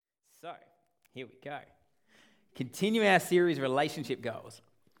So, here we go. Continue our series, Relationship Goals.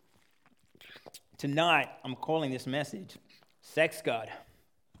 Tonight, I'm calling this message, Sex God.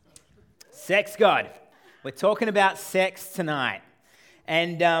 Sex God. We're talking about sex tonight.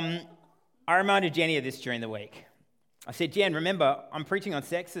 And I reminded Jenny of this during the week. I said, Jen, remember, I'm preaching on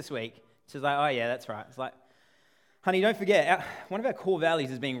sex this week. She's like, oh yeah, that's right. It's like, honey, don't forget, one of our core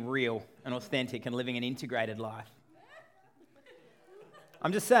values is being real and authentic and living an integrated life.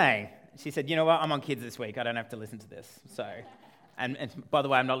 I'm just saying. She said, you know what, I'm on kids this week. I don't have to listen to this. So, and by the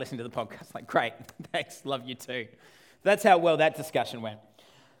way, I'm not listening to the podcast. Like, great, thanks, love you too. That's how well that discussion went.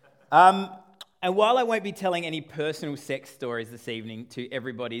 And while I won't be telling any personal sex stories this evening, to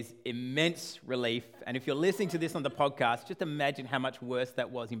everybody's immense relief, and if you're listening to this on the podcast, just imagine how much worse that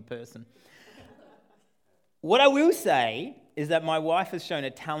was in person. What I will say is that my wife has shown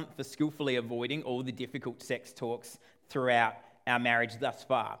a talent for skillfully avoiding all the difficult sex talks throughout our marriage thus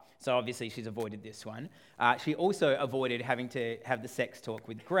far. So obviously she's avoided this one. She also avoided having to have the sex talk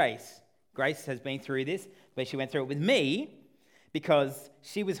with Grace. Grace has been through this, but she went through it with me because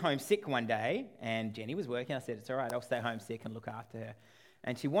she was homesick one day and Jenny was working. I said, it's all right, I'll stay homesick and look after her.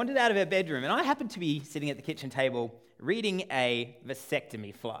 And she wandered out of her bedroom and I happened to be sitting at the kitchen table reading a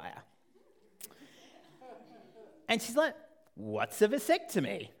vasectomy flyer. And she's like, what's a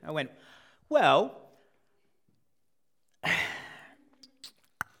vasectomy? I went, well,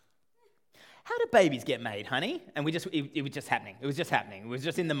 how do babies get made, honey? And it was just happening. It was just happening. It was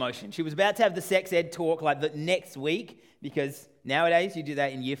just in the motion. She was about to have the sex ed talk like the next week because nowadays you do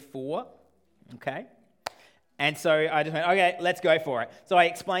that in year 4, okay? And so I just went, okay, let's go for it. So I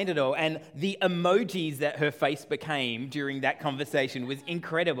explained it all, and the emojis that her face became during that conversation was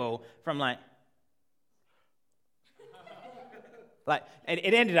incredible. From like,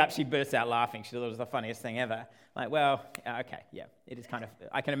 it ended up, she burst out laughing. She thought it was the funniest thing ever. Like, well, okay, yeah, it is kind of,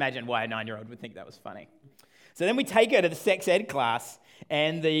 I can imagine why a 9-year-old would think that was funny. So then we take her to the sex ed class,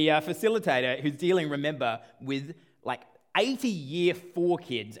 and the facilitator, who's dealing, remember, with like 80 year 4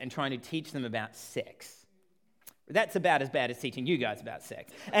 kids and trying to teach them about sex. That's about as bad as teaching you guys about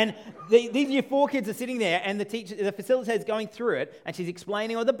sex. And these year 4 kids are sitting there, and the facilitator's going through it, and she's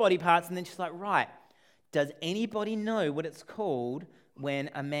explaining all the body parts, and then she's like, right, does anybody know what it's called when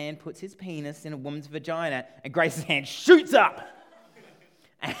a man puts his penis in a woman's vagina? And Grace's hand shoots up.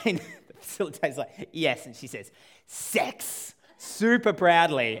 And the facilitator's like, yes. And she says, sex, super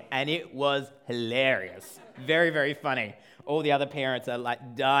proudly. And it was hilarious. Very, very funny. All the other parents are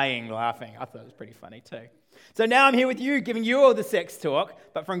like dying laughing. I thought it was pretty funny too. So now I'm here with you, giving you all the sex talk,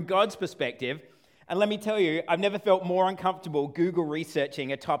 but from God's perspective. And let me tell you, I've never felt more uncomfortable Google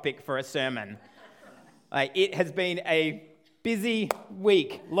researching a topic for a sermon. It has been a busy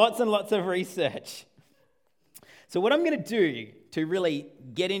week, lots and lots of research. So what I'm going to do to really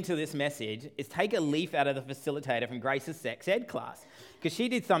get into this message is take a leaf out of the facilitator from Grace's sex ed class, because she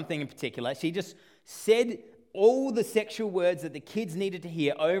did something in particular. She just said all the sexual words that the kids needed to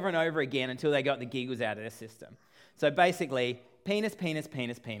hear over and over again until they got the giggles out of their system. So basically, penis, penis,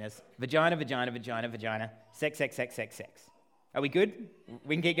 penis, penis, vagina, vagina, vagina, vagina, sex, sex, sex, sex, sex. Are we good?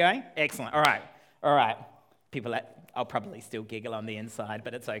 We can keep going? Excellent. All right. People, I'll probably still giggle on the inside,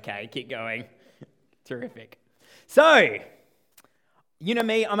 but it's okay. Keep going. Terrific. So, you know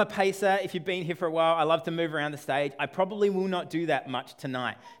me, I'm a pacer. If you've been here for a while, I love to move around the stage. I probably will not do that much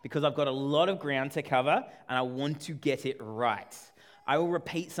tonight because I've got a lot of ground to cover and I want to get it right. I will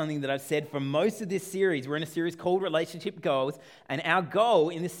repeat something that I've said for most of this series. We're in a series called Relationship Goals, and our goal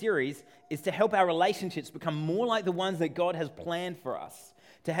in this series is to help our relationships become more like the ones that God has planned for us.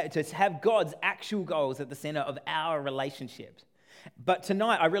 To have God's actual goals at the center of our relationships. But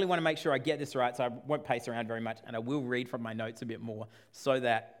tonight, I really want to make sure I get this right, so I won't pace around very much, and I will read from my notes a bit more so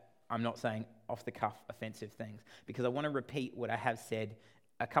that I'm not saying off-the-cuff offensive things, because I want to repeat what I have said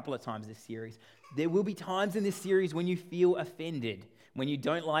a couple of times this series. There will be times in this series when you feel offended, when you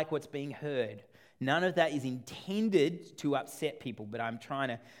don't like what's being heard. None of that is intended to upset people, but I'm trying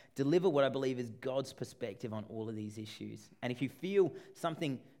to deliver what I believe is God's perspective on all of these issues. And if you feel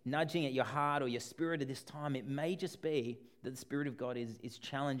something nudging at your heart or your spirit at this time, it may just be that the Spirit of God is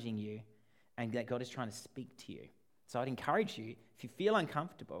challenging you and that God is trying to speak to you. So I'd encourage you, if you feel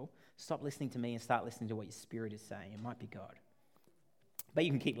uncomfortable, stop listening to me and start listening to what your spirit is saying. It might be God. But you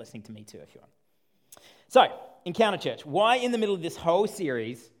can keep listening to me too if you want. So, Encounter Church, why in the middle of this whole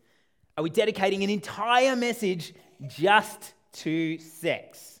series are we dedicating an entire message just to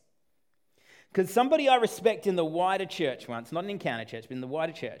sex? Because somebody I respect in the wider church once, not an Encounter Church, but in the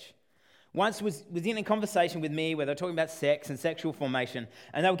wider church, once was in a conversation with me where they were talking about sex and sexual formation,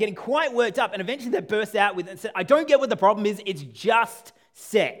 and they were getting quite worked up, and eventually they burst out with and said, I don't get what the problem is, it's just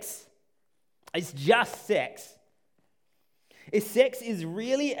sex. It's just sex. If sex is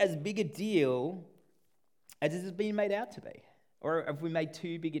really as big a deal as it's been made out to be, or have we made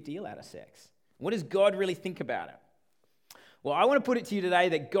too big a deal out of sex? What does God really think about it? Well, I want to put it to you today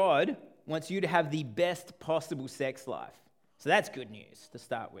that God wants you to have the best possible sex life. So that's good news to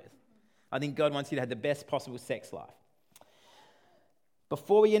start with. I think God wants you to have the best possible sex life.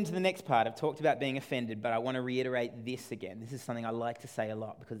 Before we get into the next part, I've talked about being offended, but I want to reiterate this again. This is something I like to say a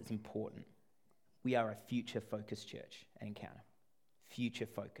lot because it's important. We are a future-focused church at Encounter.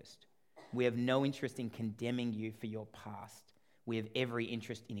 Future-focused. We have no interest in condemning you for your past. We have every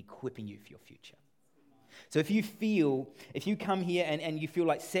interest in equipping you for your future. So if you come here and you feel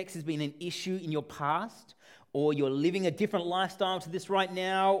like sex has been an issue in your past, or you're living a different lifestyle to this right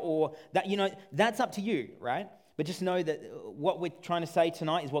now, or that, that's up to you, right? But just know that what we're trying to say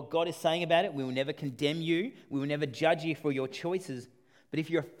tonight is what God is saying about it. We will never condemn you. We will never judge you for your choices. But if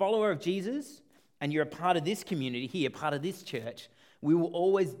you're a follower of Jesus and you're a part of this community here, part of this church, we will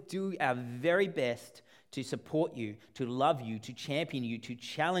always do our very best to support you, to love you, to champion you, to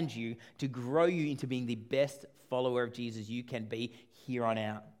challenge you, to grow you into being the best follower of Jesus you can be here on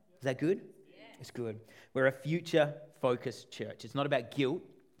out. Is that good? Yeah. It's good. We're a future-focused church. It's not about guilt.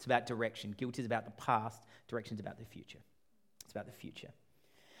 It's about direction. Guilt is about the past. Direction is about the future. It's about the future.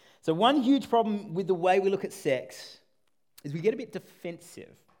 So one huge problem with the way we look at sex is we get a bit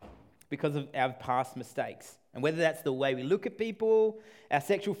defensive because of our past mistakes. And whether that's the way we look at people, our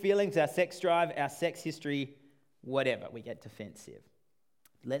sexual feelings, our sex drive, our sex history, whatever, we get defensive.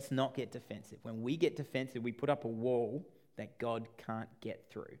 Let's not get defensive. When we get defensive, we put up a wall that God can't get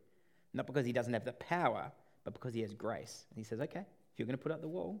through. Not because he doesn't have the power, but because he has grace. And he says, okay, if you're going to put up the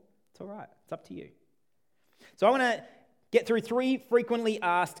wall, it's all right. It's up to you. So I want to get through 3 frequently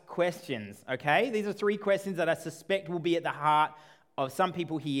asked questions, okay? These are 3 questions that I suspect will be at the heart of some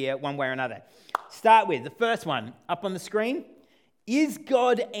people here one way or another. Start with the first one up on the screen. Is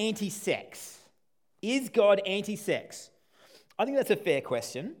God anti-sex? Is God anti-sex? I think that's a fair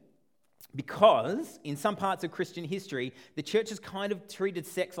question because in some parts of Christian history, the church has kind of treated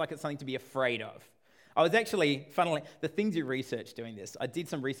sex like it's something to be afraid of. I was actually, funnily, the things you research doing this, I did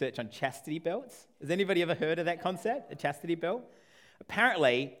some research on chastity belts. Has anybody ever heard of that concept, a chastity belt?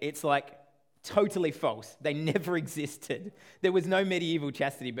 Apparently, it's like totally false. They never existed. There was no medieval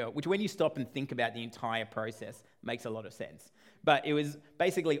chastity belt, which when you stop and think about the entire process, makes a lot of sense. But it was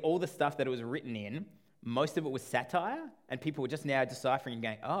basically all the stuff that it was written in, most of it was satire, and people were just now deciphering and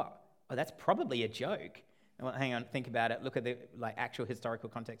going, oh, that's probably a joke. Well, hang on, think about it. Look at the actual historical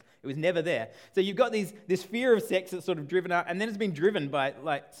context. It was never there. So you've got this fear of sex that's sort of driven up, and then it's been driven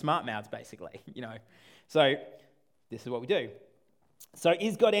by smart mouths, basically. So this is what we do. So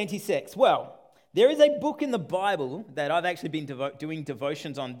is God anti-sex? Well, there is a book in the Bible that I've actually been doing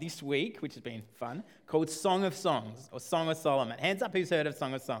devotions on this week, which has been fun, called Song of Songs or Song of Solomon. Hands up who's heard of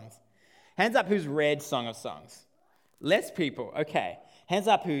Song of Songs. Hands up who's read Song of Songs. Less people. Okay. Hands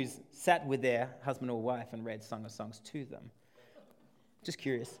up who's sat with their husband or wife and read Song of Songs to them. Just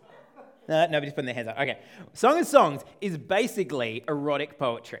curious. No, nobody's putting their hands up. Okay. Song of Songs is basically erotic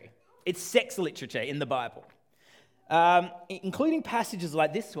poetry. It's sex literature in the Bible. Including passages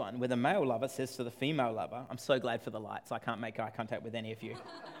like this one where the male lover says to the female lover, I'm so glad for the lights, I can't make eye contact with any of you.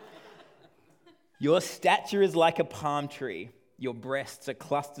 Your stature is like a palm tree. Your breasts are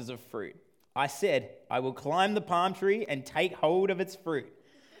clusters of fruit. I said, I will climb the palm tree and take hold of its fruit.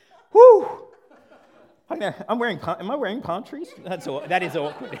 Whew! Am I wearing palm trees? That is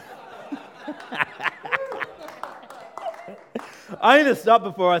awkward. I'm going to stop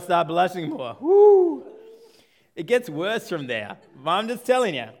before I start blushing more. Woo! It gets worse from there. I'm just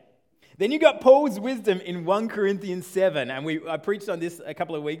telling you. Then you got Paul's wisdom in 1 Corinthians 7. And I preached on this a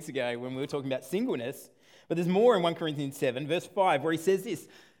couple of weeks ago when we were talking about singleness. But there's more in 1 Corinthians 7, verse 5, where he says this.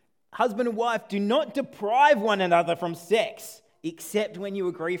 Husband and wife, do not deprive one another from sex, except when you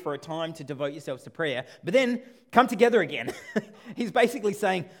agree for a time to devote yourselves to prayer. But then come together again. He's basically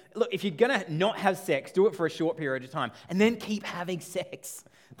saying, look, if you're going to not have sex, do it for a short period of time, and then keep having sex.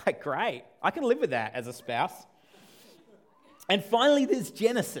 Great. I can live with that as a spouse. And finally, there's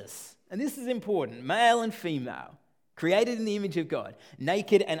Genesis. And this is important. Male and female, created in the image of God,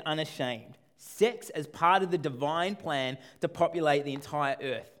 naked and unashamed. Sex as part of the divine plan to populate the entire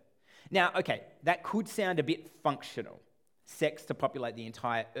earth. Now, okay, that could sound a bit functional, sex to populate the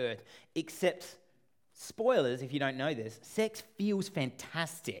entire earth, except, spoilers if you don't know this, sex feels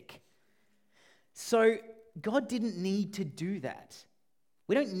fantastic. So God didn't need to do that.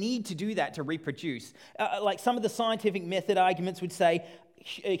 We don't need to do that to reproduce. Like some of the scientific method arguments would say,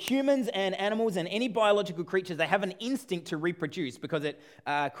 humans and animals and any biological creatures, they have an instinct to reproduce because it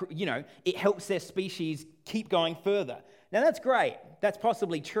helps their species keep going further. Now that's great. That's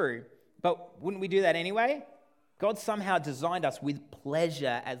possibly true. But wouldn't we do that anyway? God somehow designed us with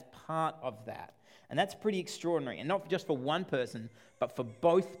pleasure as part of that. And that's pretty extraordinary. And not just for one person, but for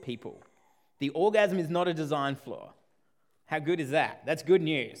both people. The orgasm is not a design flaw. How good is that? That's good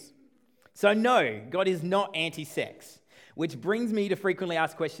news. So no, God is not anti-sex. Which brings me to frequently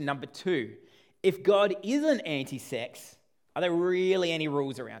asked question number 2. If God isn't anti-sex, are there really any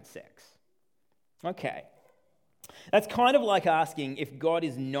rules around sex? Okay. That's kind of like asking if God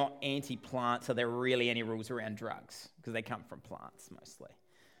is not anti-plants, are there really any rules around drugs? Because they come from plants mostly.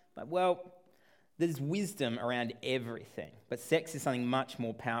 But well, there's wisdom around everything, but sex is something much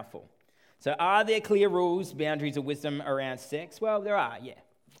more powerful. So are there clear rules, boundaries, or wisdom around sex? Well, there are, yeah.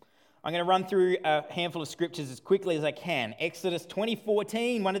 I'm going to run through a handful of scriptures as quickly as I can. Exodus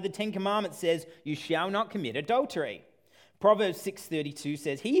 20:14, one of the 10 commandments says, "You shall not commit adultery." Proverbs 6:32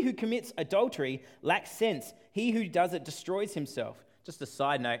 says, "He who commits adultery lacks sense. He who does it destroys himself." Just a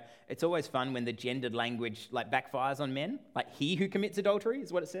side note, it's always fun when the gendered language backfires on men. He who commits adultery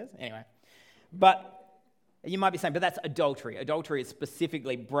is what it says. Anyway. But you might be saying, but that's adultery. Adultery is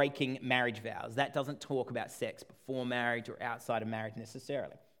specifically breaking marriage vows. That doesn't talk about sex before marriage or outside of marriage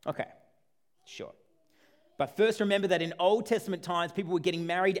necessarily. Okay, sure. But first remember that in Old Testament times, people were getting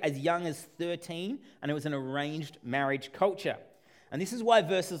married as young as 13, and it was an arranged marriage culture. And this is why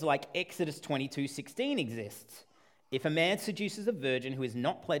verses like Exodus 22:16 exists. If a man seduces a virgin who is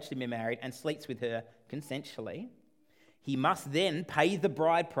not pledged to be married and sleeps with her consensually, he must then pay the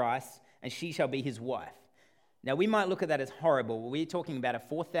bride price and she shall be his wife. Now, we might look at that as horrible, but we're talking about a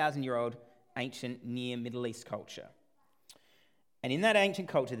 4,000-year-old ancient Near Middle East culture. And in that ancient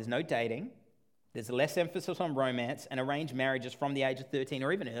culture, there's no dating, there's less emphasis on romance, and arranged marriages from the age of 13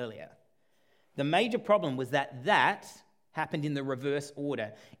 or even earlier. The major problem was that happened in the reverse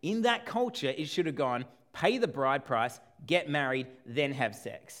order. In that culture, it should have gone, pay the bride price, get married, then have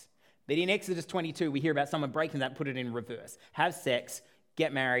sex. But in Exodus 22, we hear about someone breaking that and put it in reverse. Have sex,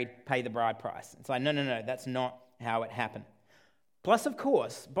 get married, pay the bride price. It's like, no, that's not how it happened. Plus, of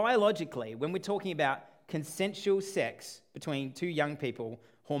course, biologically, when we're talking about consensual sex between two young people,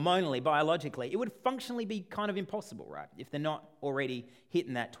 hormonally, biologically, it would functionally be kind of impossible, right? If they're not already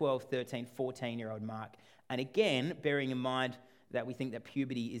hitting that 12, 13, 14-year-old mark. And again, bearing in mind that we think that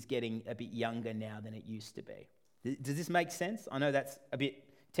puberty is getting a bit younger now than it used to be. Does this make sense? I know that's a bit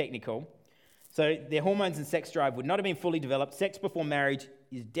technical. So their hormones and sex drive would not have been fully developed. Sex before marriage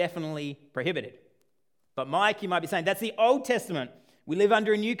is definitely prohibited. But Mike, you might be saying, that's the Old Testament. We live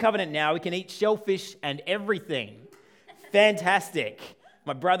under a new covenant now. We can eat shellfish and everything. Fantastic.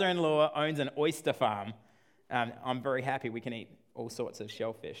 My brother-in-law owns an oyster farm. I'm very happy we can eat all sorts of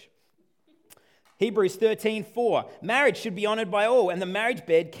shellfish. Hebrews 13:4, marriage should be honored by all, and the marriage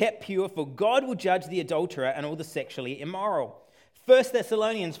bed kept pure, for God will judge the adulterer and all the sexually immoral. 1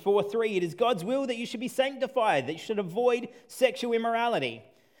 Thessalonians 4:3, it is God's will that you should be sanctified, that you should avoid sexual immorality.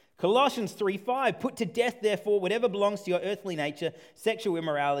 Colossians 3:5, put to death, therefore, whatever belongs to your earthly nature, sexual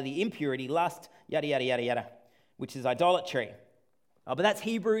immorality, impurity, lust, yada, yada, yada, yada, which is idolatry. Oh, but that's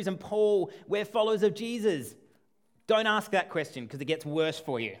Hebrews and Paul. We're followers of Jesus. Don't ask that question because it gets worse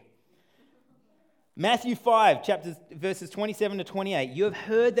for you. Matthew 5, verses 27 to 28. You have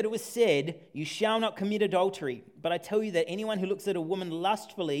heard that it was said, you shall not commit adultery. But I tell you that anyone who looks at a woman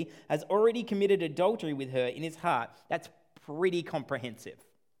lustfully has already committed adultery with her in his heart. That's pretty comprehensive.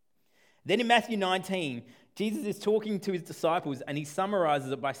 Then in Matthew 19, Jesus is talking to his disciples and he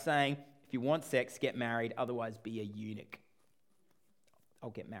summarizes it by saying, if you want sex, get married, otherwise be a eunuch. I'll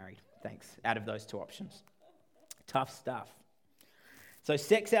get married, thanks, out of those two options. Tough stuff. So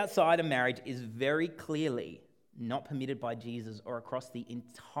sex outside of marriage is very clearly not permitted by Jesus or across the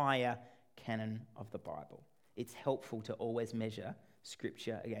entire canon of the Bible. It's helpful to always measure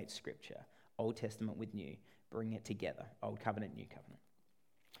Scripture against Scripture, Old Testament with New, bring it together, Old Covenant, New Covenant.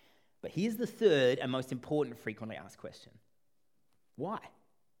 But here's the third and most important frequently asked question. Why?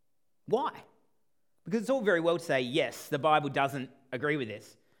 Why? Because it's all very well to say, yes, the Bible doesn't agree with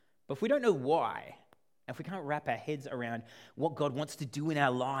this. But if we don't know why, if we can't wrap our heads around what God wants to do in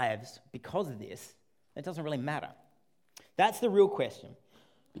our lives because of this, it doesn't really matter. That's the real question.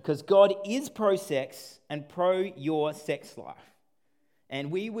 Because God is pro-sex and pro-your sex life.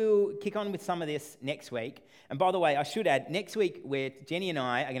 And we will kick on with some of this next week. And by the way, I should add, next week, where Jenny and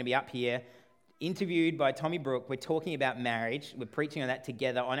I are going to be up here, interviewed by Tommy Brook. We're talking about marriage. We're preaching on that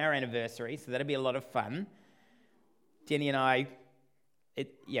together on our anniversary, so that'll be a lot of fun. Jenny and I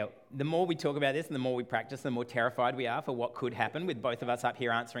The more we talk about this and the more we practice, the more terrified we are for what could happen with both of us up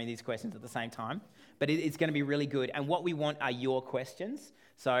here answering these questions at the same time. But it's going to be really good. And what we want are your questions.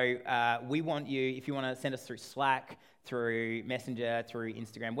 So we want you, if you want to send us through Slack, through Messenger, through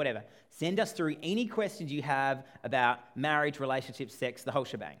Instagram, whatever, send us through any questions you have about marriage, relationships, sex, the whole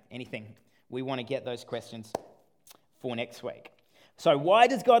shebang, anything. We want to get those questions for next week. So why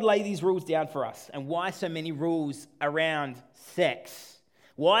does God lay these rules down for us? And why so many rules around sex?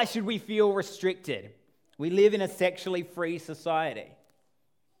 Why should we feel restricted? We live in a sexually free society.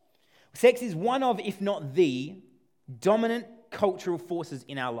 Sex is one of, if not the, dominant cultural forces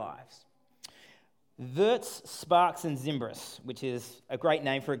in our lives. Wurtz, Sparks and Zimbris, which is a great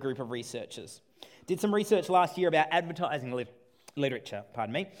name for a group of researchers, did some research last year about advertising literature,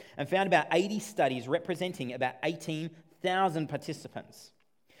 and found about 80 studies representing about 18,000 participants.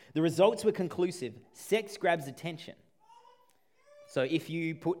 The results were conclusive. Sex grabs attention. So if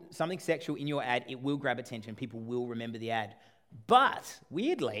you put something sexual in your ad, it will grab attention. People will remember the ad. But,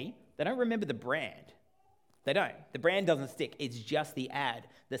 weirdly, they don't remember the brand. They don't. The brand doesn't stick. It's just the ad.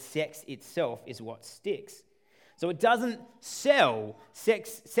 The sex itself is what sticks. So it doesn't sell.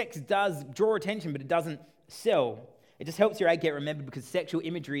 Sex does draw attention, but it doesn't sell. It just helps your ad get remembered because sexual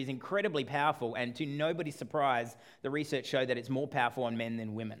imagery is incredibly powerful, and to nobody's surprise, the research showed that it's more powerful on men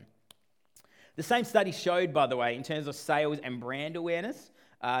than women. The same study showed, by the way, in terms of sales and brand awareness,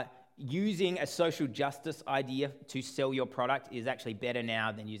 using a social justice idea to sell your product is actually better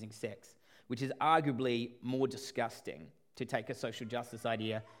now than using sex, which is arguably more disgusting to take a social justice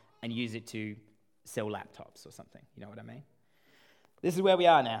idea and use it to sell laptops or something. You know what I mean? This is where we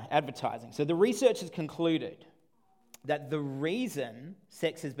are now, advertising. So the researchers concluded that the reason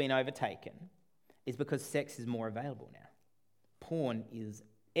sex has been overtaken is because sex is more available now. Porn is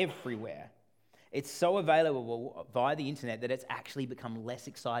everywhere. It's so available via the internet that it's actually become less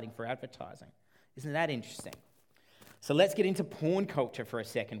exciting for advertising. Isn't that interesting? So let's get into porn culture for a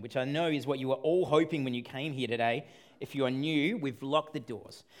second, which I know is what you were all hoping when you came here today. If you are new, we've locked the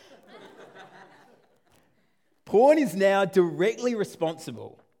doors. Porn is now directly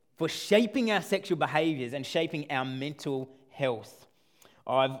responsible for shaping our sexual behaviors and shaping our mental health.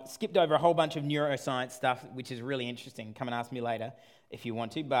 I've skipped over a whole bunch of neuroscience stuff, which is really interesting. Come and ask me later if you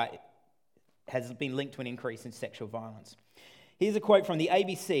want to, but has been linked to an increase in sexual violence. Here's a quote from the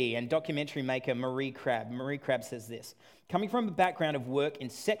ABC and documentary maker Marie Crabb. Marie Crabb says this: "Coming from a background of work in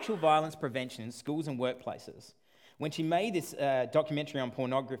sexual violence prevention in schools and workplaces, when she made this documentary on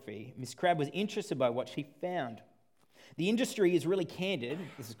pornography, Ms. Crabb was interested by what she found. The industry is really candid,"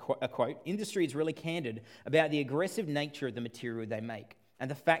 this is a quote, "industry is really candid about the aggressive nature of the material they make and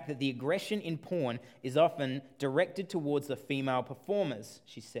the fact that the aggression in porn is often directed towards the female performers,"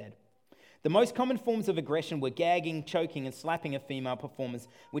 she said. "The most common forms of aggression were gagging, choking, and slapping of female performers,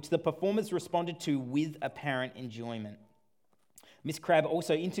 which the performers responded to with apparent enjoyment." Ms. Crabb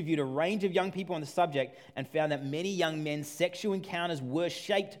also interviewed a range of young people on the subject and found that many young men's sexual encounters were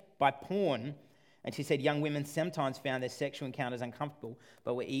shaped by porn. And she said young women sometimes found their sexual encounters uncomfortable,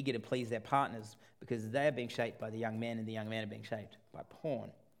 but were eager to please their partners because they are being shaped by the young men and the young men are being shaped by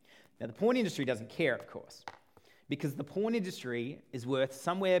porn. Now, the porn industry doesn't care, of course, because the porn industry is worth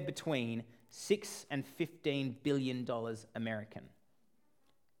somewhere between $6 and $15 billion American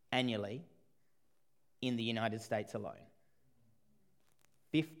annually in the United States alone.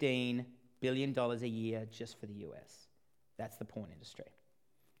 $15 billion a year just for the US. That's the porn industry.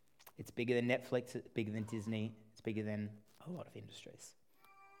 It's bigger than Netflix, it's bigger than Disney, it's bigger than a lot of industries.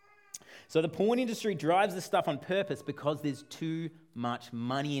 So the porn industry drives this stuff on purpose because there's too much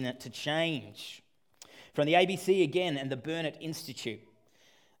money in it to change. From the ABC again and the Burnett Institute,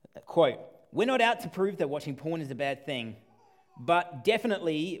 quote, "We're not out to prove that watching porn is a bad thing, but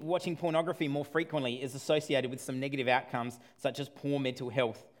definitely watching pornography more frequently is associated with some negative outcomes such as poor mental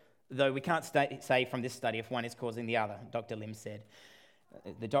health, though we can't say from this study if one is causing the other," Dr. Lim said.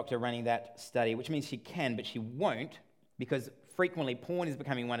 The doctor running that study, which means she can, but she won't, because frequently porn is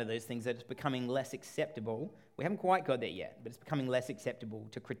becoming one of those things that is becoming less acceptable. We haven't quite got there yet, but it's becoming less acceptable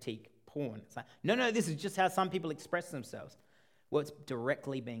to critique porn. It's like, no, this is just how some people express themselves. Well, it's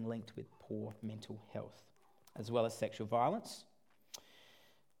directly being linked with poor mental health, as well as sexual violence.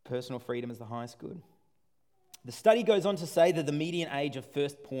 Personal freedom is the highest good. The study goes on to say that the median age of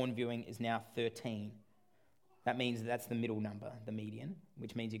first porn viewing is now 13. That means that's the middle number, the median,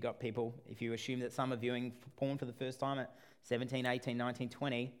 which means you've got people, if you assume that some are viewing porn for the first time at 17, 18, 19,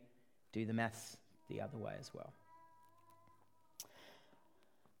 20, do the maths the other way as well.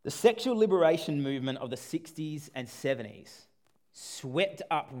 The sexual liberation movement of the 60s and 70s swept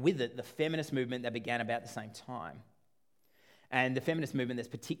up with it the feminist movement that began about the same time. and the feminist movement that's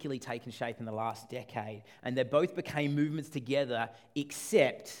particularly taken shape in the last decade. And they both became movements together,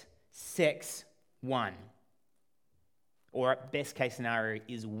 except sex won. Or at best case scenario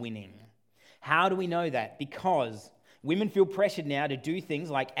is winning. How do we know that? Because women feel pressured now to do things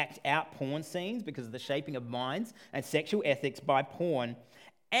like act out porn scenes because of the shaping of minds and sexual ethics by porn,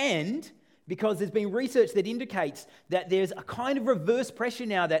 and because there's been research that indicates that there's a kind of reverse pressure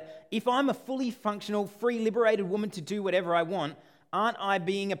now that if I'm a fully functional, free, liberated woman to do whatever I want, aren't I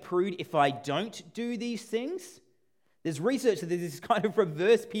being a prude if I don't do these things? There's research that there's this kind of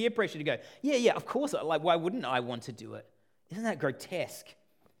reverse peer pressure to go, yeah, of course, like why wouldn't I want to do it? Isn't that grotesque?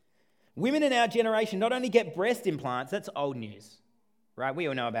 Women in our generation not only get breast implants, that's old news, right? We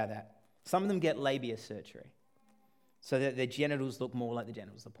all know about that. Some of them get labia surgery so that their genitals look more like the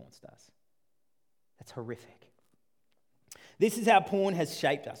genitals of porn stars. That's horrific. This is how porn has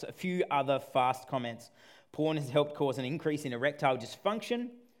shaped us. A few other fast comments. Porn has helped cause an increase in erectile dysfunction.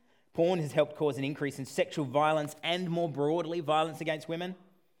 Porn has helped cause an increase in sexual violence and more broadly, violence against women.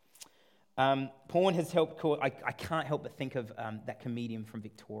 Porn has helped cause... I can't help but think of that comedian from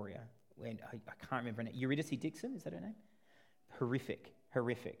Victoria. I can't remember her name. Eurydice Dixon, is that her name? Horrific.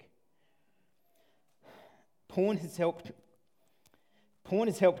 Porn has helped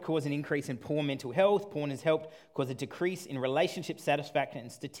cause an increase in poor mental health. Porn has helped cause a decrease in relationship satisfaction.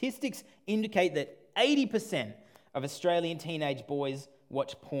 And statistics indicate that 80% of Australian teenage boys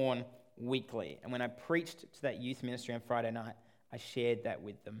watch porn weekly. And when I preached to that youth ministry on Friday night, I shared that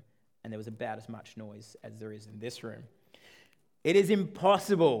with them. And there was about as much noise as there is in this room. It is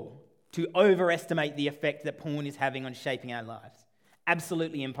impossible to overestimate the effect that porn is having on shaping our lives.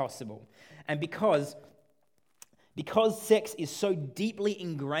 Absolutely impossible. And because sex is so deeply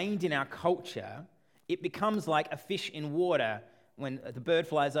ingrained in our culture, it becomes like a fish in water when the bird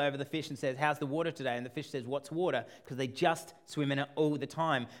flies over the fish and says, "How's the water today?" And the fish says, "What's water?" Because they just swim in it all the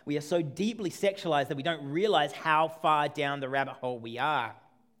time. We are so deeply sexualized that we don't realize how far down the rabbit hole we are.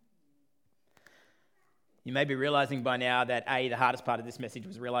 You may be realizing by now that A, the hardest part of this message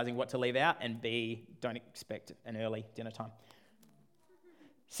was realizing what to leave out, and B, don't expect an early dinner time.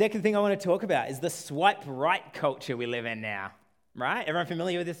 Second thing I want to talk about is the swipe right culture we live in now, right? Everyone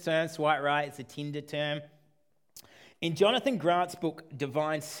familiar with this term, swipe right? It's a Tinder term. In Jonathan Grant's book,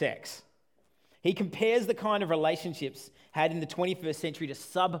 Divine Sex, he compares the kind of relationships had in the 21st century to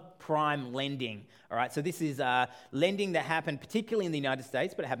subprime lending. All right, so this is lending that happened particularly in the United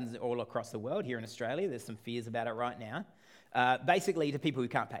States, but it happens all across the world. Here in Australia, there's some fears about it right now. Basically to people who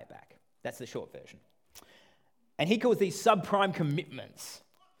can't pay it back. That's the short version. And he calls these subprime commitments.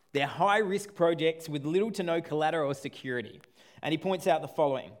 They're high-risk projects with little to no collateral or security. And he points out the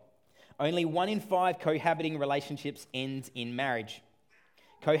following. Only 1 in 5 cohabiting relationships ends in marriage.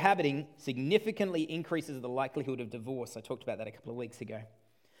 Cohabiting significantly increases the likelihood of divorce. I talked about that a couple of weeks ago.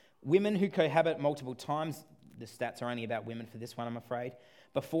 Women who cohabit multiple times, the stats are only about women for this one, I'm afraid,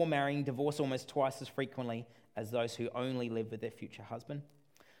 before marrying divorce almost twice as frequently as those who only live with their future husband.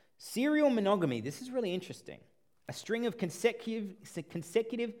 Serial monogamy, this is really interesting. A string of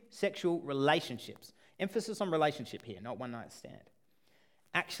consecutive sexual relationships, emphasis on relationship here, not one night stand,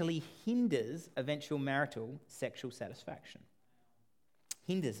 actually hinders eventual marital sexual satisfaction.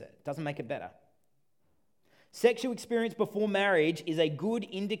 Hinders it, doesn't make it better. Sexual experience before marriage is a good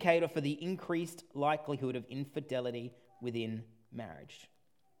indicator for the increased likelihood of infidelity within marriage.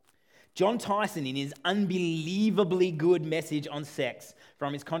 John Tyson, in his unbelievably good message on sex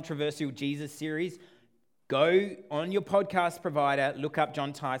from his Controversial Jesus series, go on your podcast provider, look up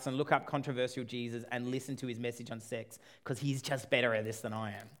John Tyson, look up Controversial Jesus, and listen to his message on sex, because he's just better at this than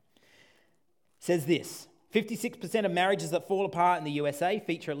I am. Says this: 56% of marriages that fall apart in the USA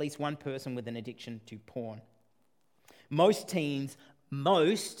feature at least one person with an addiction to porn. Most teens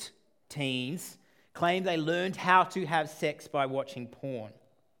claim they learned how to have sex by watching porn.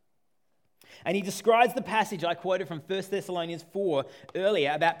 And he describes the passage I quoted from 1 Thessalonians 4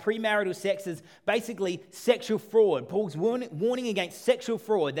 earlier about premarital sex as basically sexual fraud. Paul's warning against sexual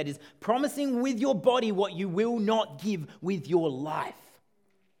fraud, that is promising with your body what you will not give with your life.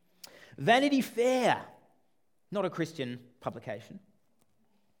 Vanity Fair, not a Christian publication,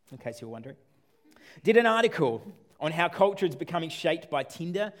 in case you're wondering, did an article on how culture is becoming shaped by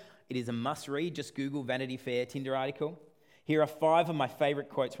Tinder. It is a must-read. Just Google Vanity Fair Tinder article. Here are 5 of my favorite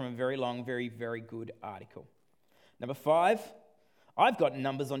quotes from a very long, very, very good article. Number 5, I've gotten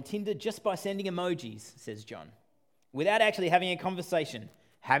numbers on Tinder just by sending emojis, says John, without actually having a conversation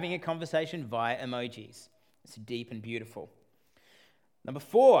via emojis. It's deep and beautiful. Number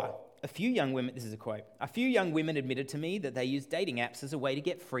 4, a few young women admitted to me that they use dating apps as a way to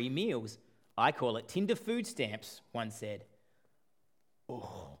get free meals. I call it Tinder food stamps, one said.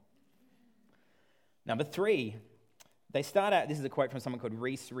 Oh. Number 3, they start out, this is a quote from someone called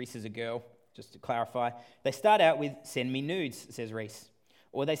Reese. Reese is a girl, just to clarify. They start out with, "Send me nudes," says Reese.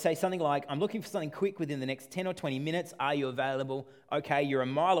 Or they say something like, "I'm looking for something quick within the next 10 or 20 minutes. Are you available? Okay, you're a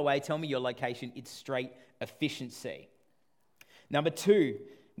mile away. Tell me your location." It's straight efficiency. Number 2,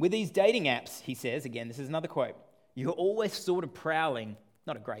 with these dating apps, he says, again, this is another quote, "You're always sort of prowling."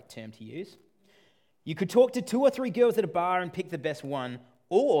 Not a great term to use. "You could talk to 2 or 3 girls at a bar and pick the best one,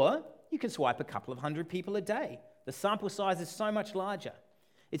 or you can swipe a couple of hundred people a day. The sample size is so much larger.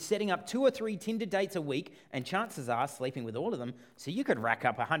 It's setting up 2 or 3 Tinder dates a week, and chances are sleeping with all of them, so you could rack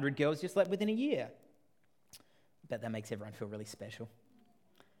up 100 girls you slept with in a year." Bet that makes everyone feel really special.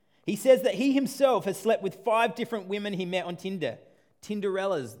 He says that he himself has slept with 5 different women he met on Tinder.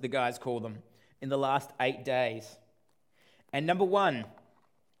 Tinderellas, the guys call them, in the last 8 days. And number 1,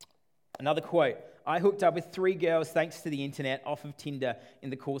 another quote, "I hooked up with 3 girls thanks to the internet off of Tinder in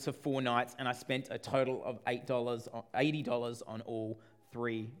the course of 4 nights, and I spent a total of $80 on all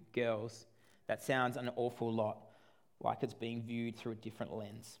 3 girls. That sounds an awful lot like it's being viewed through a different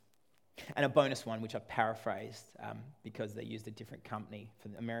lens." And a bonus one, which I've paraphrased because they used a different company for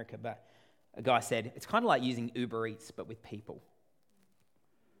America, but a guy said, "It's kind of like using Uber Eats, but with people.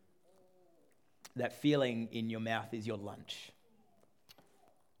 That feeling in your mouth is your lunch."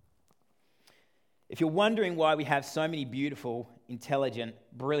 If you're wondering why we have so many beautiful, intelligent,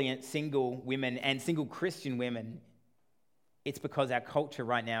 brilliant single women and single Christian women, it's because our culture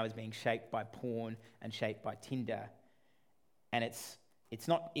right now is being shaped by porn and shaped by Tinder. And it's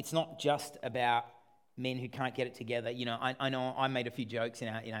not just about men who can't get it together. You know, I know I made a few jokes in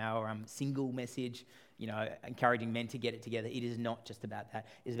our single message, you know, encouraging men to get it together. It is not just about that.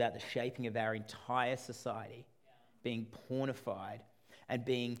 It's about the shaping of our entire society being pornified and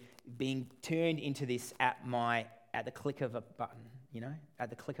being turned into this at the click of a button, you know? At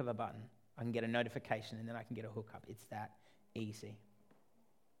the click of a button, I can get a notification and then I can get a hookup. It's that easy.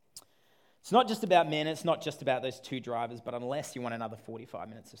 It's not just about men, it's not just about those 2 drivers, but unless you want another 45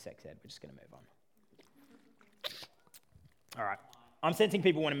 minutes of sex ed, we're just going to move on. All right, I'm sensing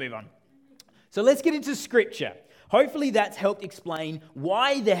people want to move on. So let's get into scripture. Hopefully that's helped explain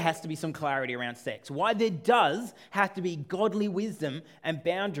why there has to be some clarity around sex, why there does have to be godly wisdom and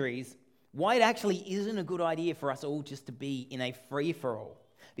boundaries, why it actually isn't a good idea for us all just to be in a free-for-all,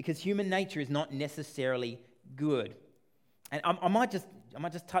 because human nature is not necessarily good. And I might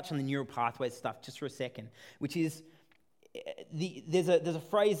just touch on the neural pathways stuff just for a second, which is there's a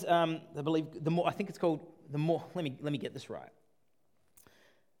phrase I believe let me get this right.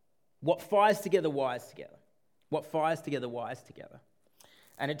 What fires together wires together. What fires together wires together.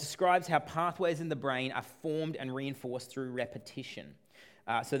 And it describes how pathways in the brain are formed and reinforced through repetition.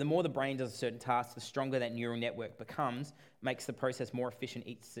 So the more the brain does a certain task, the stronger that neural network becomes, makes the process more efficient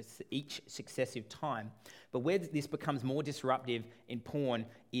each successive time. But where this becomes more disruptive in porn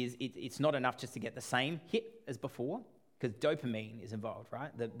is it's not enough just to get the same hit as before, because dopamine is involved,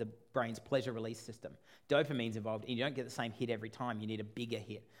 right? The brain's pleasure release system. Dopamine's involved, and you don't get the same hit every time. You need a bigger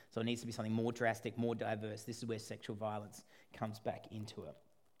hit. So it needs to be something more drastic, more diverse. This is where sexual violence comes back into it.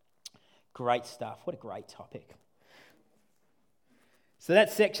 Great stuff. What a great topic. So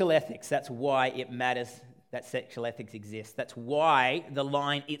that's sexual ethics. That's why it matters that sexual ethics exists. That's why the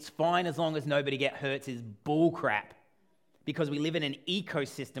line, "It's fine as long as nobody gets hurt," is bullcrap. Because we live in an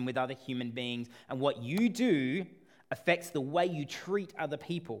ecosystem with other human beings, and what you do affects the way you treat other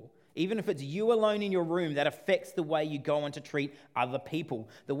people. Even if it's you alone in your room, that affects the way you go on to treat other people.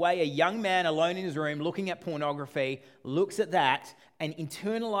 The way a young man alone in his room looking at pornography looks at that and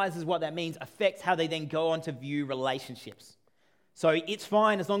internalizes what that means affects how they then go on to view relationships. So it's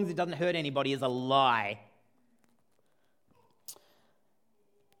fine as long as it doesn't hurt anybody is a lie.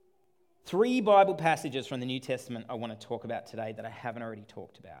 3 Bible passages from the New Testament I want to talk about today that I haven't already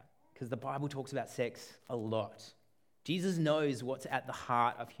talked about, because the Bible talks about sex a lot. Jesus knows what's at the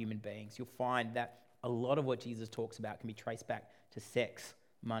heart of human beings. You'll find that a lot of what Jesus talks about can be traced back to sex,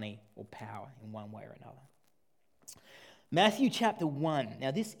 money, or power in one way or another. Matthew chapter 1. Now,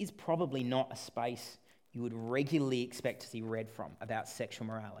 this is probably not a space you would regularly expect to see read from about sexual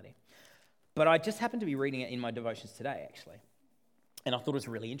morality. But I just happened to be reading it in my devotions today, actually. And I thought it was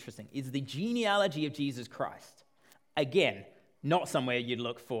really interesting. It's the genealogy of Jesus Christ. Again, not somewhere you'd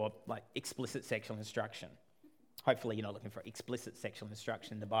look for like explicit sexual instruction. Hopefully you're not looking for explicit sexual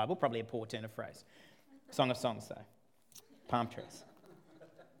instruction in the Bible. Probably a poor turn of phrase. Song of Songs, though. Palm trees.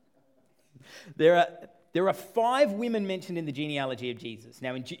 There are 5 women mentioned in the genealogy of Jesus.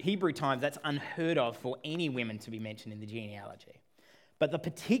 Now, in Hebrew times, that's unheard of for any women to be mentioned in the genealogy. But the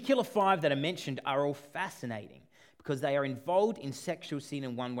particular 5 that are mentioned are all fascinating because they are involved in sexual sin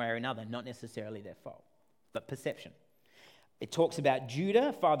in one way or another, not necessarily their fault, but perception. It talks about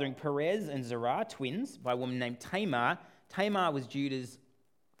Judah fathering Perez and Zerah, twins, by a woman named Tamar. Tamar was Judah's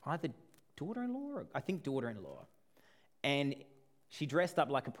either daughter-in-law or I think daughter-in-law. And she dressed up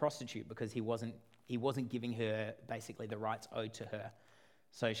like a prostitute because he wasn't giving her basically the rights owed to her.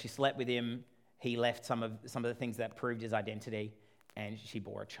 So she slept with him. He left some of the things that proved his identity, and she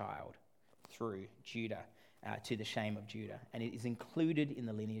bore a child through Judah, to the shame of Judah. And it is included in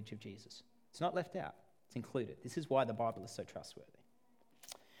the lineage of Jesus. It's not left out. It's included. This is why the Bible is so trustworthy.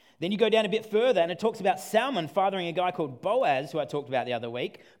 Then you go down a bit further, and it talks about Salmon fathering a guy called Boaz, who I talked about the other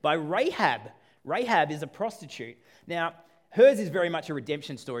week, by Rahab. Rahab is a prostitute. Now, hers is very much a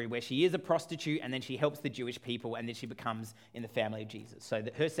redemption story where she is a prostitute and then she helps the Jewish people and then she becomes in the family of Jesus. So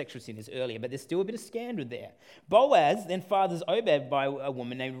that her sexual sin is earlier, but there's still a bit of scandal there. Boaz then fathers Obed by a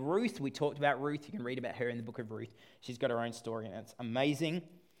woman named Ruth. We talked about Ruth. You can read about her in the book of Ruth. She's got her own story and it's amazing.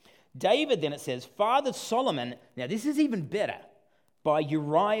 David, then it says, fathered Solomon. Now this is even better. By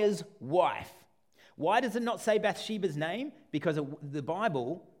Uriah's wife. Why does it not say Bathsheba's name? Because the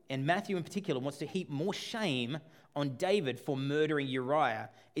Bible, and Matthew in particular, wants to heap more shame on David for murdering Uriah.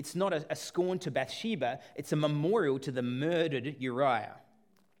 It's not a scorn to Bathsheba, it's a memorial to the murdered Uriah.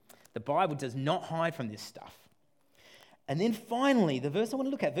 The Bible does not hide from this stuff. And then finally, the verse I want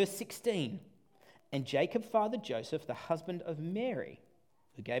to look at, verse 16. And Jacob fathered Joseph, the husband of Mary,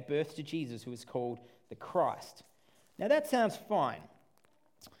 who gave birth to Jesus, who is called the Christ. Now that sounds fine,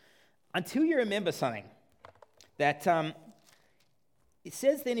 until you remember something. That it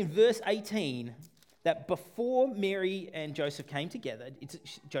says then in verse 18, that before Mary and Joseph came together,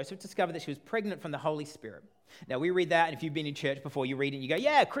 Joseph discovered that she was pregnant from the Holy Spirit. Now, we read that, and if you've been in church before, you read it and you go,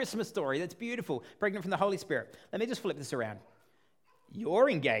 yeah, Christmas story, that's beautiful, pregnant from the Holy Spirit. Let me just flip this around. You're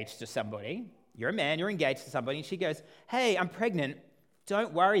engaged to somebody, you're a man, you're engaged to somebody, and she goes, hey, I'm pregnant.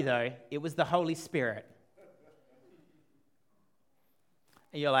 Don't worry, though, it was the Holy Spirit.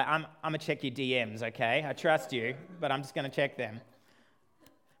 And you're like, I'm going to check your DMs, okay? I trust you, but I'm just going to check them.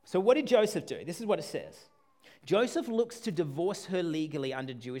 So what did Joseph do? This is what it says. Joseph looks to divorce her legally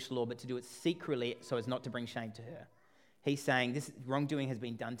under Jewish law, but to do it secretly so as not to bring shame to her. He's saying, this wrongdoing has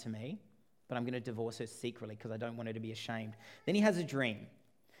been done to me, but I'm going to divorce her secretly because I don't want her to be ashamed. Then he has a dream,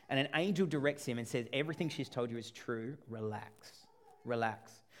 and an angel directs him and says, everything she's told you is true. Relax.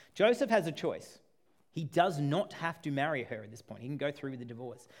 Relax. Joseph has a choice. He does not have to marry her at this point. He can go through with the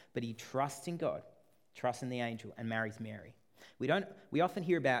divorce, but he trusts in God, trusts in the angel, and marries Mary. We often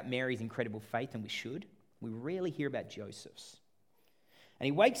hear about Mary's incredible faith, and we should. We rarely hear about Joseph's. And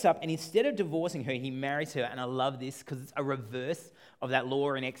he wakes up, and instead of divorcing her, he marries her. And I love this because it's a reverse of that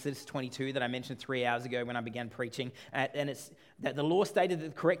law in Exodus 22 that I mentioned 3 hours ago when I began preaching. And it's that the law stated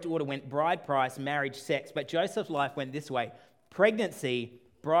that the correct order went bride price, marriage, sex. But Joseph's life went this way: pregnancy,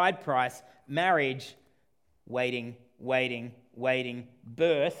 bride price, marriage, waiting,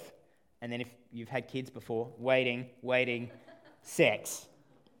 birth, and then if you've had kids before, waiting, sex.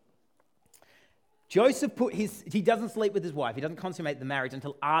 Joseph he doesn't sleep with his wife. He doesn't consummate the marriage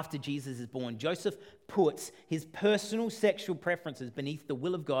until after Jesus is born. Joseph puts his personal sexual preferences beneath the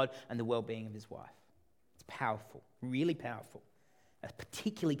will of God and the well-being of his wife. It's powerful, really powerful,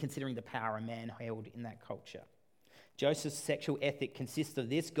 particularly considering the power a man held in that culture. Joseph's sexual ethic consists of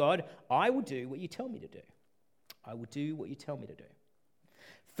this: God, I will do what you tell me to do. I will do what you tell me to do.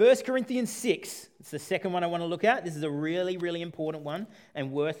 1 Corinthians 6, it's the second one I want to look at. This is a really, really important one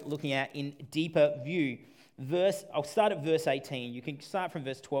and worth looking at in deeper view. I'll start at verse 18. You can start from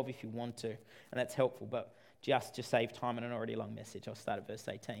verse 12 if you want to, and that's helpful, but just to save time on an already long message, I'll start at verse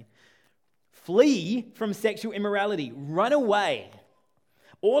 18. Flee from sexual immorality. Run away.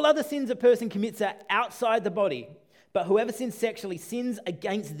 All other sins a person commits are outside the body, but whoever sins sexually sins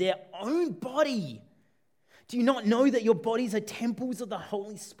against their own body. Do you not know that your bodies are temples of the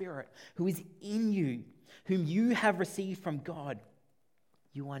Holy Spirit who is in you, whom you have received from God?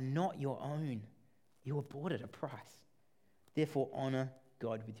 You are not your own. You were bought at a price. Therefore, honor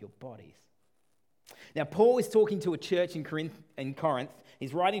God with your bodies. Now, Paul is talking to a church in Corinth.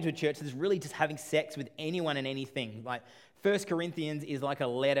 He's writing to a church that's really just having sex with anyone and anything. Like 1 Corinthians is like a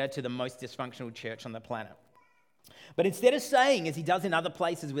letter to the most dysfunctional church on the planet. But instead of saying, as he does in other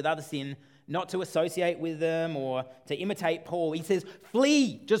places with other sin, not to associate with them or to imitate Paul, he says,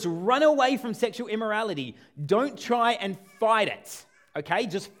 flee, just run away from sexual immorality. Don't try and fight it, okay?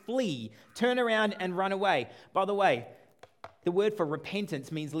 Just flee, turn around and run away. By the way, the word for repentance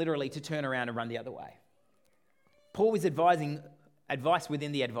means literally to turn around and run the other way. Paul was advising advice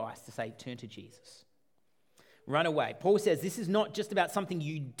within the advice to say, turn to Jesus. Run away. Paul says this is not just about something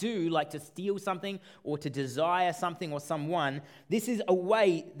you do, like to steal something or to desire something or someone. This is a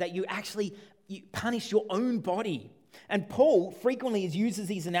way that you punish your own body. And Paul frequently uses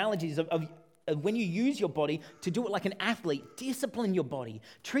these analogies of when you use your body to do it like an athlete. Discipline your body.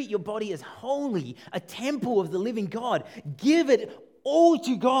 Treat your body as holy, a temple of the living God. Give it all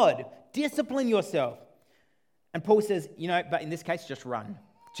to God. Discipline yourself. And Paul says, but in this case, just run.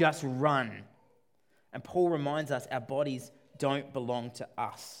 Just run. And Paul reminds us our bodies don't belong to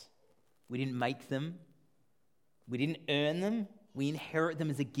us. We didn't make them. We didn't earn them. We inherit them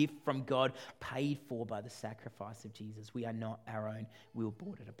as a gift from God, paid for by the sacrifice of Jesus. We are not our own. We were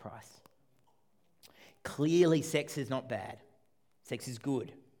bought at a price. Clearly, sex is not bad. Sex is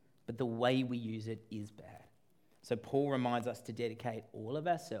good, but the way we use it is bad. So Paul reminds us to dedicate all of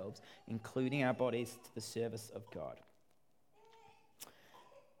ourselves, including our bodies, to the service of God.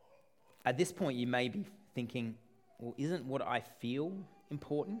 At this point, you may be thinking, well, isn't what I feel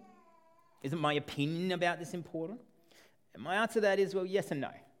important? Isn't my opinion about this important? And my answer to that is, well, yes and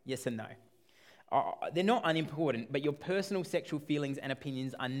no. Yes and no. They're not unimportant, but your personal sexual feelings and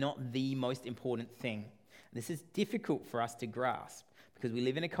opinions are not the most important thing. This is difficult for us to grasp because we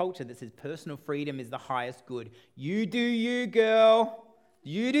live in a culture that says personal freedom is the highest good. You do you, girl.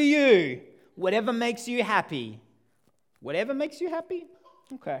 You do you. Whatever makes you happy. Whatever makes you happy?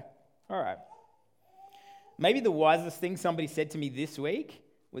 Okay. All right. Maybe the wisest thing somebody said to me this week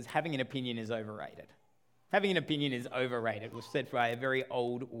was having an opinion is overrated. Having an opinion is overrated. It was said by a very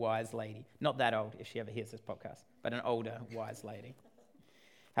old, wise lady. Not that old, if she ever hears this podcast, but an older, wise lady.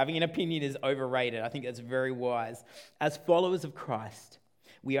 Having an opinion is overrated. I think that's very wise. As followers of Christ,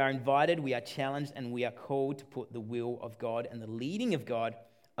 we are invited, we are challenged, and we are called to put the will of God and the leading of God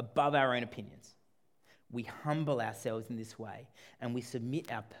above our own opinions. We humble ourselves in this way, and we submit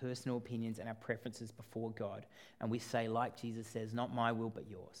our personal opinions and our preferences before God, and we say, like Jesus says, not my will, but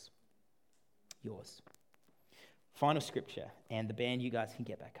yours. Yours. Final scripture, and the band, you guys can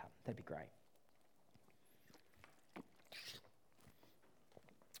get back up. That'd be great.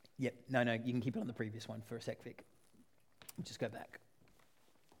 Yep, no, you can keep it on the previous one for a sec, Vic. Just go back.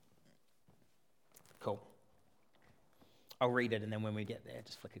 Cool. I'll read it, and then when we get there,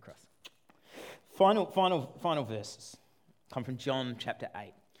 just flick across. Final verses come from John chapter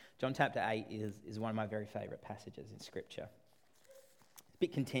 8. John chapter 8 is one of my very favourite passages in Scripture. It's a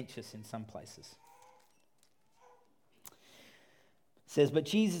bit contentious in some places. It says, but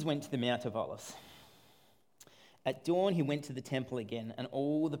Jesus went to the Mount of Olives. At dawn he went to the temple again, and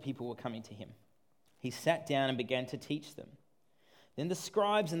all the people were coming to him. He sat down and began to teach them. Then the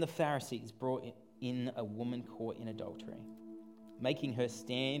scribes and the Pharisees brought in a woman caught in adultery, making her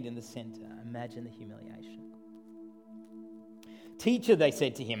stand in the center. Imagine the humiliation. Teacher, they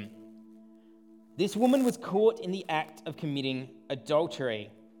said to him, this woman was caught in the act of committing adultery.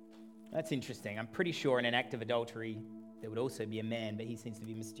 That's interesting. I'm pretty sure in an act of adultery there would also be a man, but he seems to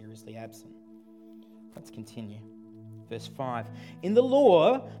be mysteriously absent. Let's continue. Verse 5. In the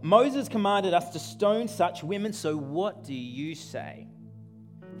law, Moses commanded us to stone such women, so what do you say?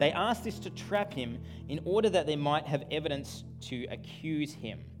 They asked this to trap him in order that they might have evidence to accuse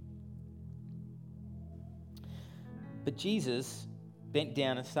him. But Jesus bent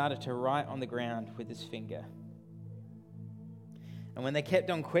down and started to write on the ground with his finger. And when they kept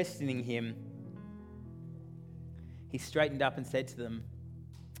on questioning him, he straightened up and said to them,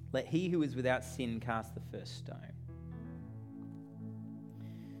 let he who is without sin cast the first stone.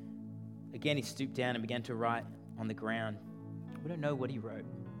 Again, he stooped down and began to write on the ground. We don't know what he wrote.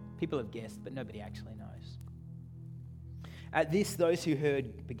 People have guessed, but nobody actually knows. At this, those who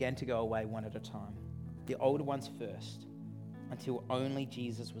heard began to go away one at a time, the older ones first, until only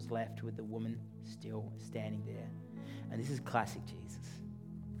Jesus was left with the woman still standing there. And this is classic Jesus.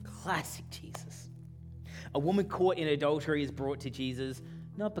 Classic Jesus. A woman caught in adultery is brought to Jesus,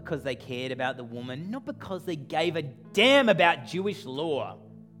 not because they cared about the woman, not because they gave a damn about Jewish law,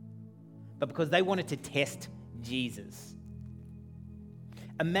 but because they wanted to test Jesus.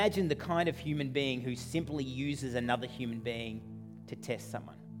 Imagine the kind of human being who simply uses another human being to test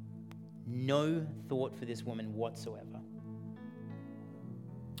someone. No thought for this woman whatsoever.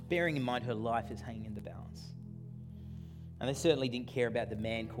 Bearing in mind her life is hanging in the balance. And they certainly didn't care about the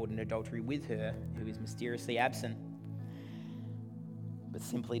man caught in adultery with her, who is mysteriously absent, but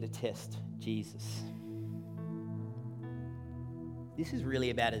simply to test Jesus. This is really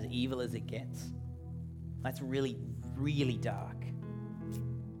about as evil as it gets. That's really, really dark.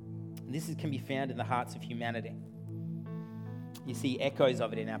 And this can be found in the hearts of humanity. You see echoes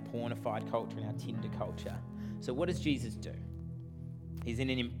of it in our pornified culture, in our Tinder culture. So what does Jesus do? He's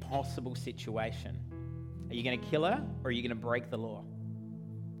in an impossible situation, Are you going to kill her, or are you going to break the law?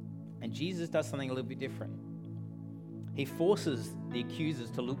 And Jesus does something a little bit different. He forces the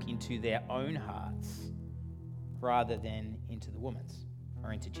accusers to look into their own hearts rather than into the woman's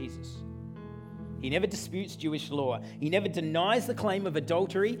or into Jesus. He never disputes Jewish law. He never denies the claim of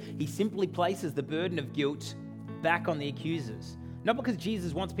adultery. He simply places the burden of guilt back on the accusers. Not because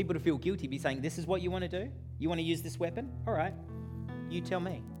Jesus wants people to feel guilty, but he's saying, this is what you want to do? You want to use this weapon? All right, you tell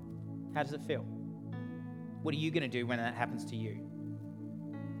me. How does it feel? What are you going to do when that happens to you?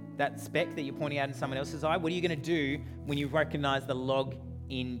 That speck that you're pointing out in someone else's eye, what are you going to do when you recognize the log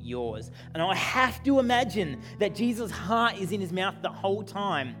in yours? And I have to imagine that Jesus' heart is in his mouth the whole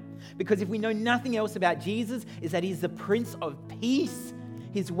time. Because if we know nothing else about Jesus, is that he's the Prince of Peace.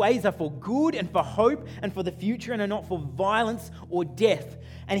 His ways are for good and for hope and for the future and are not for violence or death.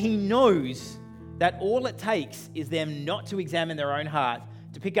 And he knows that all it takes is them not to examine their own heart,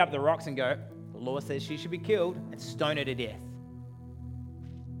 to pick up the rocks and go, the law says she should be killed, and stone her to death.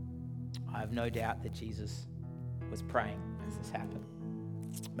 I have no doubt that Jesus was praying as this happened.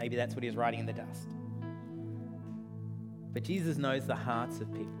 Maybe that's what he was writing in the dust. But Jesus knows the hearts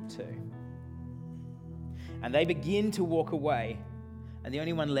of people too. And they begin to walk away, and the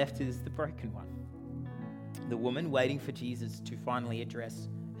only one left is the broken one. The woman waiting for Jesus to finally address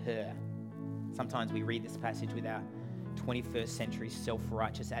her. Sometimes we read this passage with our 21st century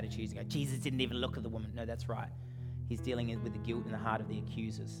self-righteous attitudes and go, Jesus didn't even look at the woman. No, that's right. He's dealing with the guilt in the heart of the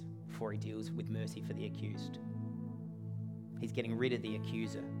accusers before he deals with mercy for the accused. He's getting rid of the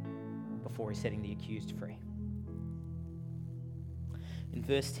accuser before he's setting the accused free. In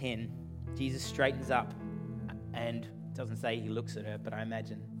verse 10, Jesus straightens up and doesn't say he looks at her, but I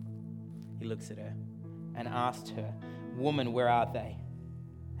imagine he looks at her and asked her, "Woman, where are they?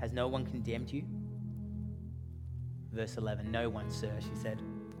 Has no one condemned you?" Verse 11, "No one, sir," she said.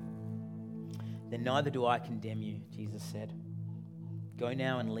 "Then neither do I condemn you," Jesus said. "Go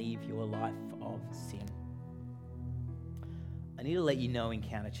now and leave your life of sin." I need to let you know,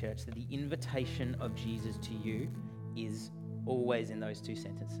 Encounter Church, that the invitation of Jesus to you is always in those two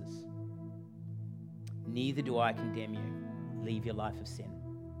sentences. Neither do I condemn you. Leave your life of sin.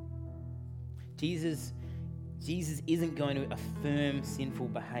 Jesus isn't going to affirm sinful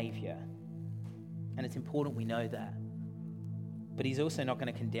behavior. And it's important we know that. But he's also not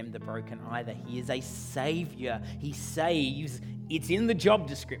going to condemn the broken either. He is a savior. He saves. It's in the job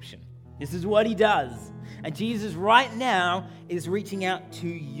description. This is what he does. And Jesus right now is reaching out to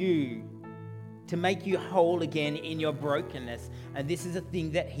you to make you whole again in your brokenness. And this is a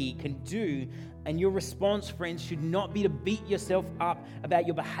thing that he can do. And your response, friends, should not be to beat yourself up about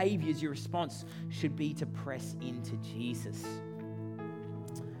your behaviors. Your response should be to press into Jesus.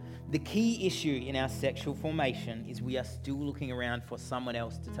 The key issue in our sexual formation is we are still looking around for someone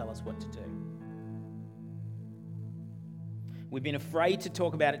else to tell us what to do. We've been afraid to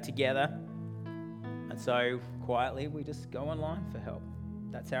talk about it together, and so quietly we just go online for help.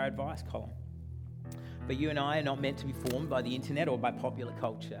 That's our advice column. But you and I are not meant to be formed by the internet or by popular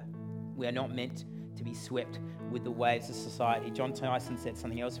culture. We are not meant to be swept with the waves of society. John Tyson said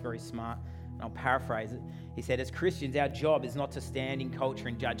something else very smart, and I'll paraphrase it. He said, as Christians, our job is not to stand in culture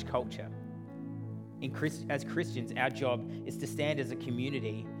and judge culture. As Christians, our job is to stand as a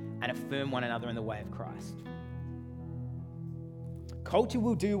community and affirm one another in the way of Christ. Culture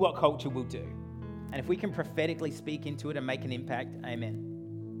will do what culture will do. And if we can prophetically speak into it and make an impact, amen.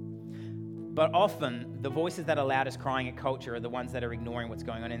 But often, the voices that are loudest crying at culture are the ones that are ignoring what's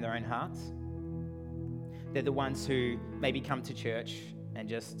going on in their own hearts. They're the ones who maybe come to church and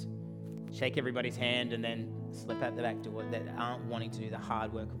just shake everybody's hand and then slip out the back door, that aren't wanting to do the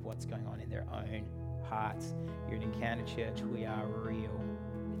hard work of what's going on in their own hearts. You're at Encounter Church. We are real.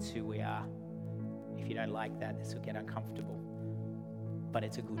 It's who we are. If you don't like that, this will get uncomfortable. But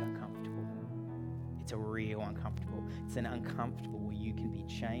it's a good uncomfortable. It's a real uncomfortable. It's an uncomfortable where you can be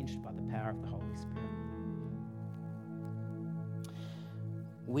changed by the power of the Holy Spirit.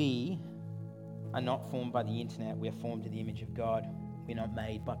 We are not formed by the internet. We are formed in the image of God. We're not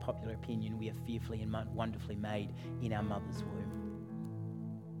made by popular opinion. We are fearfully and wonderfully made in our mother's womb.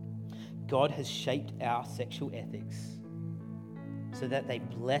 God has shaped our sexual ethics so that they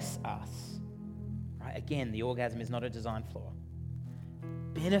bless us. Right? Again, the orgasm is not a design flaw.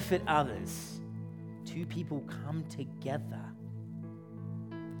 Benefit others. Two people come together.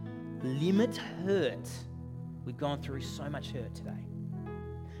 Limit hurt. We've gone through so much hurt today.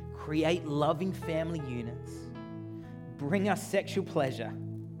 Create loving family units. Bring us sexual pleasure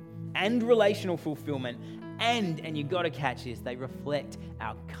and relational fulfillment. And you've got to catch this, they reflect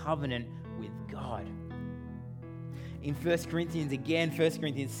our covenant with God. in 1 Corinthians again, 1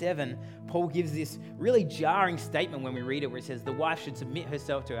 Corinthians 7, Paul gives this really jarring statement when we read it where it says the wife should submit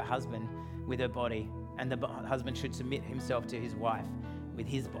herself to her husband with her body, and the husband should submit himself to his wife with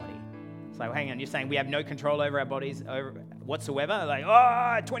his body. So hang on, you're saying we have no control over our bodies whatsoever? Like,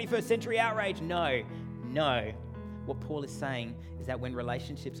 21st century outrage. No. What Paul is saying is that when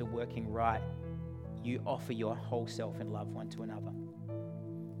relationships are working right, you offer your whole self in love one to another.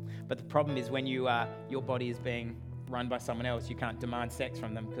 But the problem is when your body is being run by someone else, you can't demand sex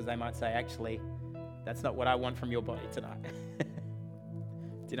from them because they might say, actually, that's not what I want from your body tonight. Do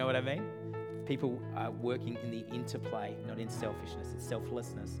you know what I mean? People are working in the interplay, not in selfishness. It's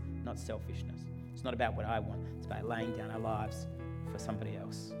selflessness, not selfishness. It's not about what I want. It's about laying down our lives for somebody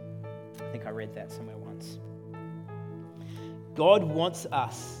else. I think I read that somewhere once. God wants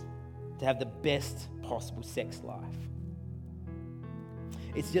us to have the best possible sex life.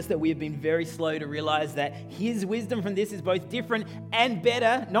 It's just that we have been very slow to realize that his wisdom from this is both different and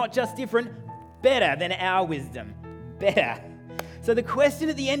better, not just different, better than our wisdom. Better. So the question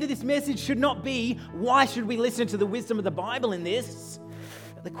at the end of this message should not be, why should we listen to the wisdom of the Bible in this?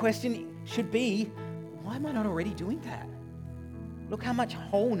 The question should be, why am I not already doing that? Look how much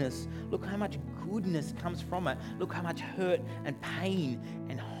wholeness, look how much goodness comes from it. Look how much hurt and pain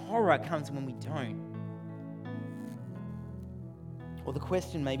and horror comes when we don't. Or the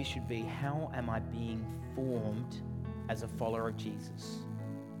question maybe should be, how am I being formed as a follower of Jesus?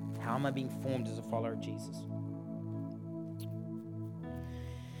 How am I being formed as a follower of Jesus?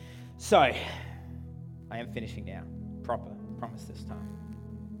 So, I am finishing now. Promise this time.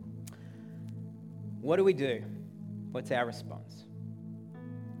 What do we do? What's our response?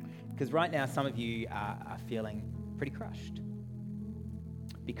 Because right now, some of you are feeling pretty crushed.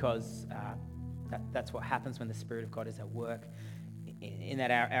 Because that's what happens when the Spirit of God is at work. In that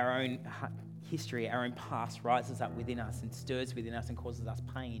our own history, our own past rises up within us and stirs within us and causes us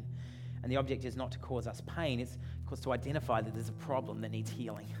pain. And the object is not to cause us pain, it's to identify that there's a problem that needs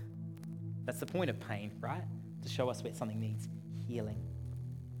healing. That's the point of pain, right? To show us where something needs healing.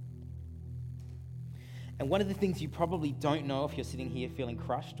 And one of the things you probably don't know if you're sitting here feeling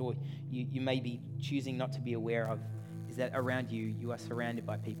crushed, or you may be choosing not to be aware of, is that around you, you are surrounded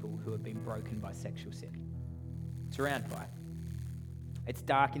by people who have been broken by sexual sin. Surrounded by it. It's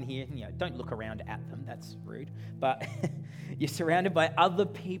dark in here. Don't look around at them. That's rude. But you're surrounded by other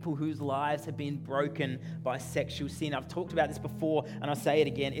people whose lives have been broken by sexual sin. I've talked about this before, and I'll say it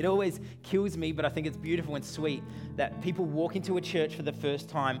again. It always kills me, but I think it's beautiful and sweet that people walk into a church for the first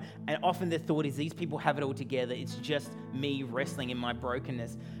time, and often their thought is, these people have it all together. It's just me wrestling in my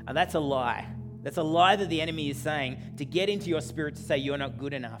brokenness. And that's a lie. That's a lie that the enemy is saying to get into your spirit to say you're not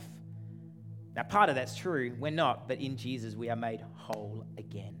good enough. Now, part of that's true. We're not, but in Jesus, we are made whole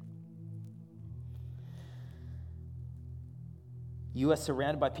again. You are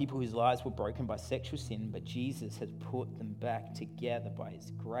surrounded by people whose lives were broken by sexual sin, but Jesus has put them back together by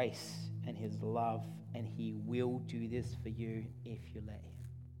his grace and his love, and he will do this for you if you let him.